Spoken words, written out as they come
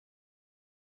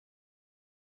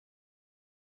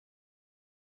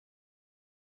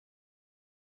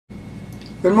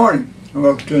Good morning, and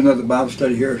welcome to another Bible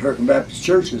study here at Harkin Baptist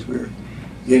Church as we're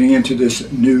getting into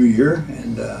this new year,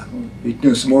 and we'll be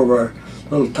doing some more of our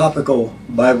little topical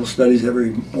Bible studies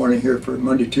every morning here for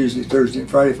Monday, Tuesday, Thursday,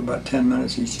 and Friday for about 10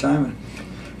 minutes each time.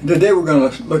 And today we're going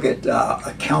to look at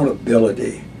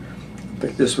accountability. I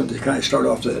picked this one to kind of start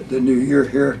off the new year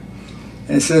here.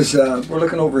 And it says, we're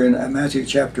looking over in Matthew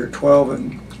chapter 12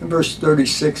 and verse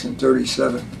 36 and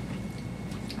 37.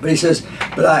 But he says,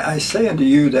 "But I say unto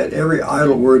you that every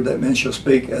idle word that men shall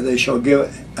speak, they shall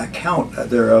give account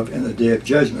thereof in the day of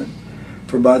judgment.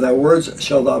 For by thy words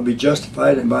shalt thou be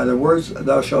justified, and by thy words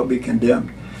thou shalt be condemned."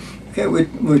 Okay,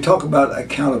 we talk about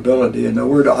accountability, and the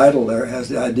word idle there has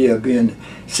the idea of being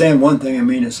saying one thing and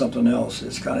meaning something else.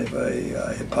 It's kind of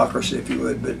a hypocrisy, if you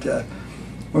would. But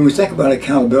when we think about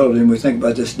accountability and we think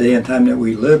about this day and time that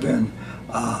we live in,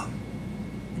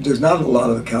 there's not a lot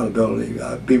of accountability.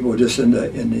 People just in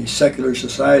the secular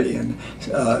society and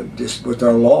just with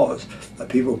our laws,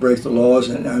 people break the laws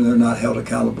and they're not held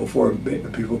accountable for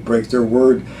it. People break their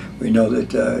word. We know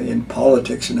that in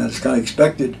politics, and that's kind of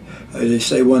expected. They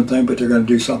say one thing, but they're going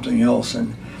to do something else,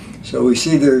 and so we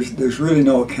see there's really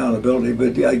no accountability.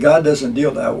 But God doesn't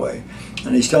deal that way.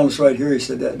 And he's telling us right here, he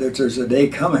said that there's a day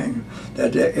coming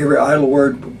that every idle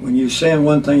word, when you're saying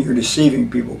one thing, you're deceiving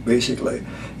people, basically.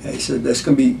 And he said that's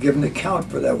going to be given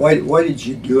account for that. Why did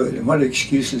you do it? And what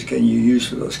excuses can you use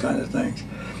for those kind of things?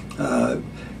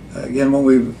 Again, when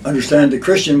we understand the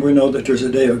Christian, we know that there's a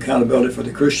day of accountability for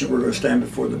the Christian. We're going to stand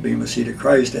before the bema seat of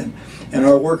Christ, and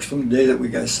our works from the day that we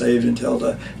got saved until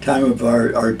the time of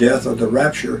our death or the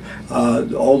rapture,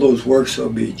 all those works will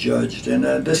be judged. And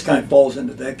this kind of falls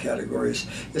into that category.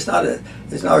 It's not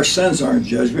our sins aren't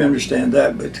judged. We understand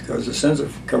that, but because the sins are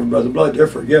covered by the blood, they're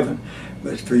forgiven.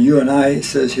 But for you and I, it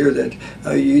says here that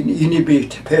you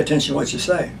need to pay attention to what you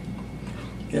say.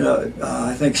 You know,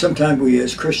 I think sometimes we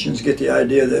as Christians get the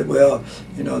idea that, well,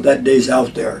 you know, that day's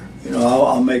out there. You know,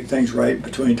 I'll make things right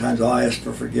between times. I'll ask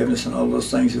for forgiveness and all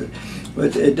those things.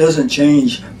 But it doesn't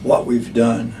change what we've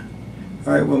done.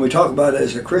 All right, when we talk about it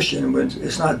as a Christian,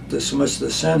 it's not so much the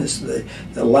sin, it's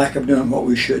the lack of doing what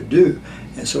we should do.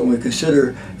 And so when we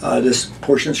consider this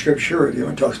portion of Scripture,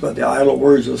 when it talks about the idle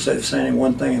words, it'll say saying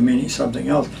one thing and meaning something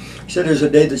else. He said there's a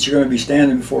day that you're going to be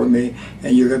standing before me,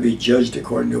 and you're going to be judged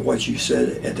according to what you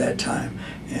said at that time.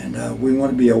 And we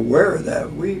want to be aware of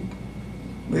that. We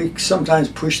sometimes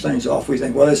push things off. We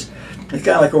think, well, it's kind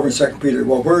of like over in 2 Peter.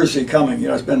 Well, where is he coming? You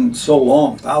know, it's been so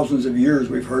long, thousands of years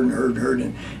we've heard,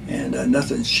 and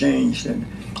nothing's changed.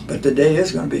 But the day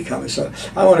is going to be coming. So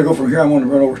I want to go from here. I want to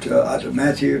run over to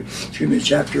Matthew,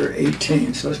 chapter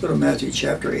 18. So let's go to Matthew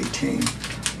chapter 18.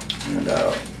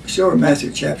 And so we're in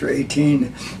Matthew chapter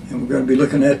 18, and we're going to be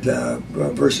looking at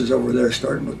verses over there,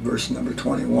 starting with verse number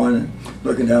 21 and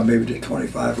looking down maybe to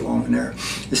 25 along in there.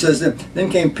 It says, "Then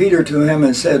came Peter to him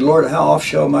and said, Lord, how oft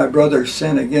shall my brother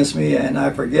sin against me, and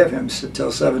I forgive him?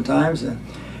 Till 7 times?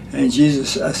 And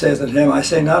Jesus saith unto him, I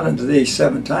say not unto thee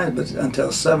 7 times, but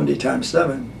until 70 times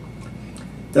 7.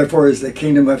 Therefore is the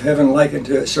kingdom of heaven likened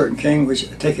to a certain king which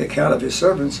take account of his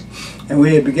servants. And when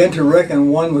he had begun to reckon,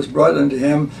 one was brought unto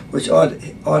him which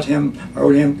owed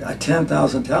him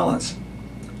 10,000 talents.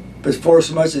 But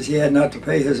forasmuch as he had not to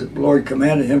pay, his Lord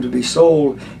commanded him to be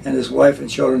sold, and his wife and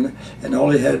children, and all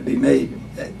he had and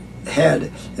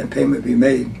payment be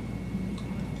made."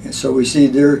 And so we see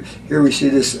here we see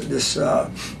this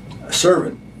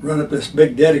servant run up this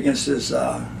big debt against his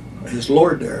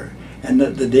Lord there. And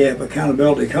the day of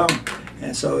accountability come.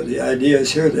 And so the idea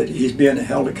is here that he's being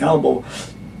held accountable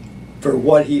for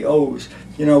what he owes.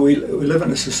 You know, we live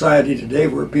in a society today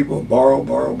where people borrow,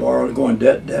 and go in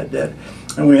debt.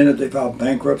 And we end up, they file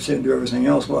bankruptcy and do everything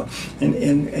else. Well,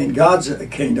 in God's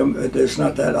kingdom, there's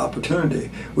not that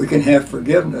opportunity. We can have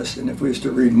forgiveness. And if we was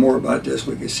to read more about this,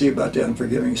 we could see about the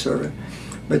unforgiving servant.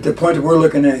 But the point that we're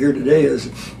looking at here today is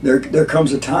there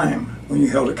comes a time when you're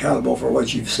held accountable for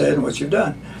what you've said and what you've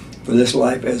done for this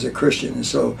life as a Christian. And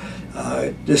so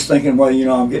just thinking, well, you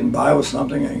know, I'm getting by with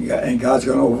something and God's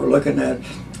going to overlook that,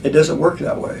 it doesn't work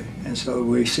that way. And so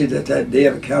we see that day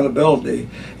of accountability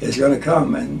is going to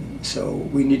come, and so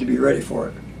we need to be ready for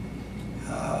it.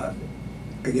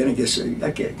 Again,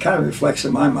 it kind of reflects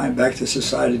in my mind back to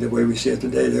society the way we see it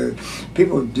today.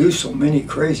 People do so many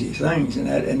crazy things, and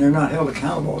they're not held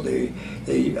accountable. They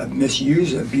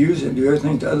misuse, abuse, and do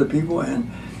everything to other people,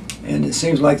 and it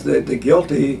seems like the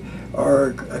guilty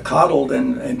are coddled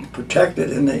and protected,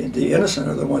 and the innocent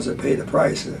are the ones that pay the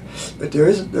price. But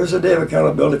there's a day of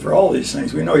accountability for all these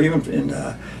things. We know even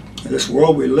In this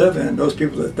world we live in, those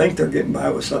people that think they're getting by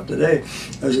with stuff today,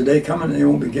 there's a day coming and they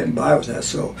won't be getting by with that.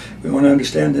 So we want to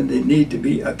understand that they need to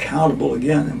be accountable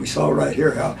again. And we saw right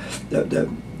here how the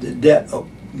debt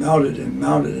mounted and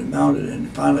mounted and mounted, and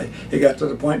finally it got to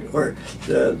the point where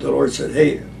the Lord said,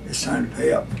 hey, it's time to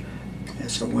pay up. And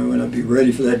so we want to be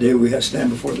ready for that day. We have to stand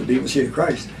before the bema seat of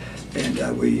Christ,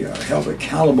 and we are held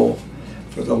accountable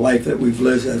for the life that we've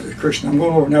lived as a Christian. I'm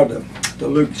going over now to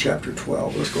Luke chapter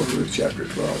 12. Let's go to Luke chapter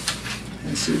 12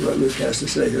 and see what Luke has to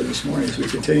say here this morning as we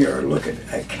continue our look at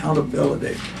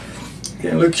accountability.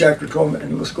 Okay, in Luke chapter 12,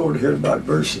 and let's go over to here about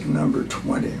verse number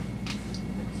 20.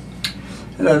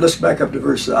 And let's back up to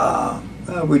verse,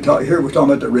 we're talking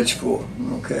about the rich fool,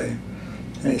 okay?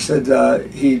 And he said,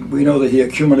 we know that he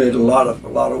accumulated a lot of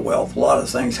wealth, a lot of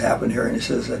things happened here. And he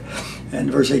says,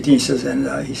 and verse 18 says,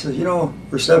 and he says,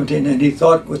 verse 17, and he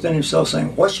thought within himself,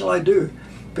 saying, what shall I do?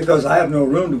 Because I have no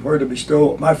room where to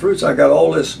bestow my fruits. I got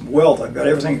all this wealth, I've got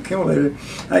everything accumulated,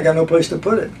 and I got no place to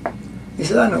put it. He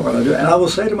said, I know what I'll do. And I will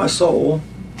say to my soul,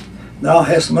 thou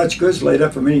hast much goods laid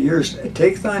up for many years.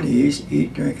 Take thine ease,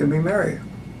 eat, drink, and be merry.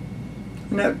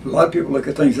 And a lot of people look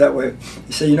at things that way.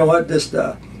 They say, you know what,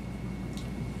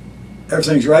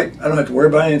 everything's right. I don't have to worry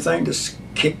about anything. Just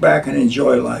kick back and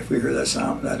enjoy life. We hear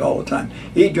that all the time.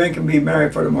 Eat, drink, and be merry,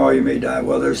 for tomorrow you may die.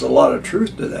 Well, there's a lot of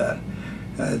truth to that.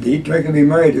 The eat, drink, and be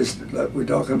merry is what we're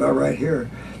talking about right here.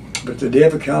 But the day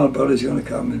of accountability is going to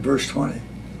come in verse 20.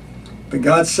 But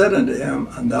God said unto him,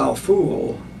 and thou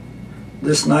fool,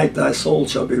 this night thy soul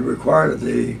shall be required of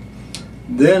thee.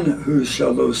 Then whose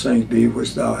shall those things be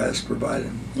which thou hast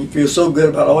provided? You feel so good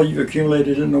about all you've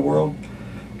accumulated in the world.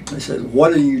 He says,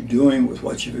 what are you doing with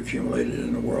what you've accumulated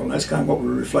in the world? And that's kind of what we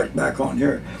reflect back on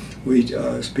here. We,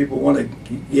 as people want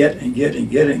to get and get and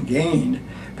get and gain,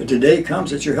 but the day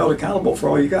comes that you're held accountable for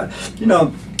all you got.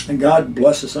 And God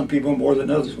blesses some people more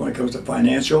than others when it comes to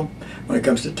financial, when it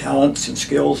comes to talents and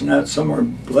skills and that. Some are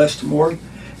blessed more.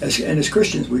 And as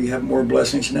Christians, we have more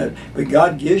blessings than that. But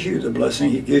God gives you the blessing.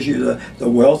 He gives you the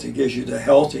wealth. He gives you the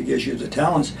health. He gives you the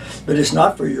talents. But it's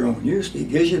not for your own use. He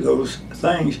gives you those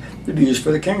things to be used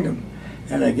for the kingdom.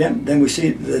 And again, then we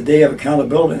see the day of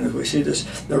accountability. And we see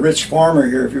the rich farmer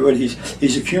here, if you would,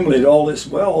 he's accumulated all this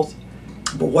wealth.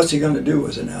 But what's he going to do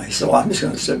with it now? He said, well, I'm just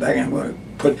going to sit back and I'm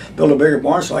going to build a bigger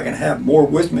barn so I can have more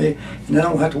with me. And then I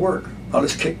don't have to work. I'll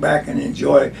just kick back and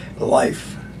enjoy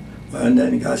life. And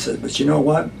then God says, but you know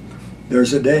what?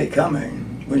 There's a day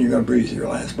coming when you're going to breathe your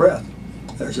last breath.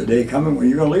 There's a day coming when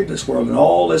you're going to leave this world, and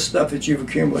all this stuff that you've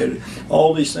accumulated,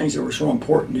 all these things that were so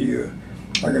important to you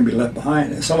are going to be left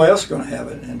behind, and somebody else is going to have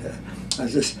it. And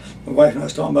my wife and I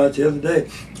was talking about it the other day.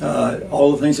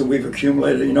 All the things that we've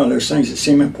accumulated, there's things that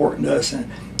seem important to us,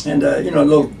 and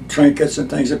little trinkets and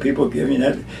things that people give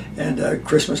you, and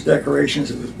Christmas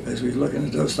decorations. As we look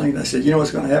into those things, I said,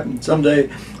 what's going to happen someday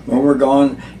when we're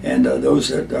gone, and those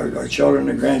that are our children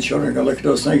and grandchildren are going to look at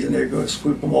those things and they're going to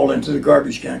sweep them all into the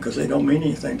garbage can because they don't mean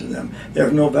anything to them. They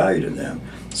have no value to them.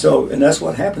 So, and that's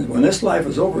what happens when this life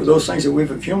is over. Those things that we've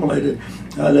accumulated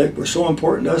that were so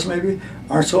important to us maybe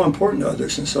aren't so important to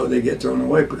others, and so they get thrown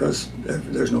away because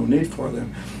there's no need for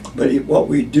them. But what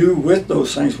we do with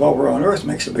those things while we're on earth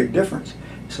makes a big difference.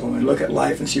 So when we look at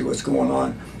life and see what's going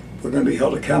on, we're going to be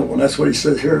held accountable. And that's what he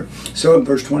says here. So in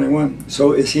verse 21,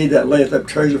 so is he that layeth up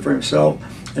treasure for himself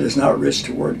and is not rich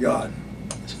toward God.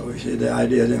 So we see the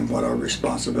idea then what our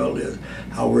responsibility is,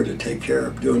 how we're to take care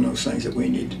of doing those things that we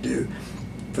need to do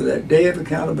for that day of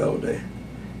accountability.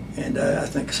 And I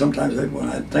think sometimes when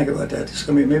I think about that, it's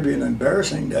going to be maybe an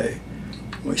embarrassing day.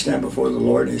 We stand before the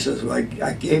Lord and he says, well,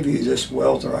 I gave you this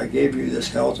wealth, or I gave you this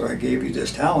health, or I gave you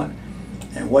this talent,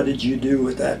 and what did you do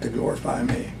with that to glorify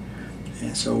me?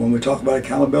 And so when we talk about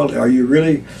accountability, are you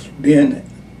really being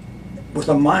with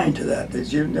a mind to that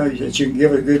you know that you can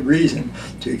give a good reason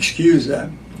to excuse that?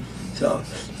 So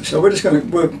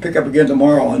we'll pick up again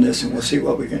tomorrow on this, and we'll see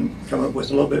what we can come up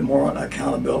with a little bit more on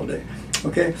accountability.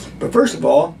 Okay, but first of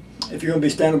all, if you're going to be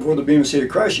standing before the bema seat of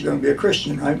Christ, you're going to be a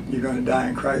Christian, right? You're going to die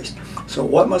in Christ. So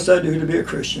what must I do to be a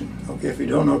Christian? Okay, if you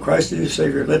don't know Christ as your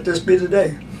Savior, let this be the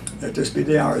day. Let this be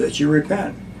the hour that you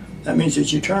repent. That means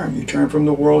that you turn. You turn from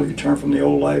the world. You turn from the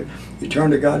old life. You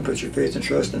turn to God, put your faith and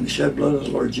trust in the shed blood of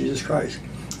the Lord Jesus Christ.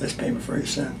 That's payment for your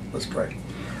sin. Let's pray.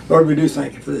 Lord, we do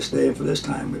thank you for this day and for this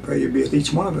time. We pray you be with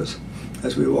each one of us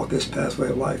as we walk this pathway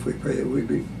of life. We pray that we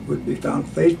would be found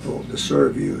faithful to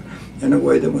serve you in a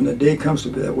way that when the day comes to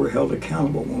be that we're held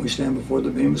accountable when we stand before the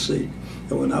bema seat,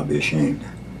 that we'll not be ashamed,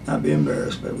 not be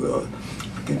embarrassed, but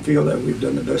we can feel that we've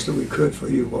done the best that we could for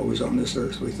you while we was on this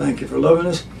earth. We thank you for loving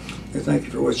us. We thank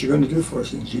you for what you're going to do for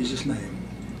us in Jesus' name.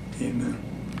 Amen.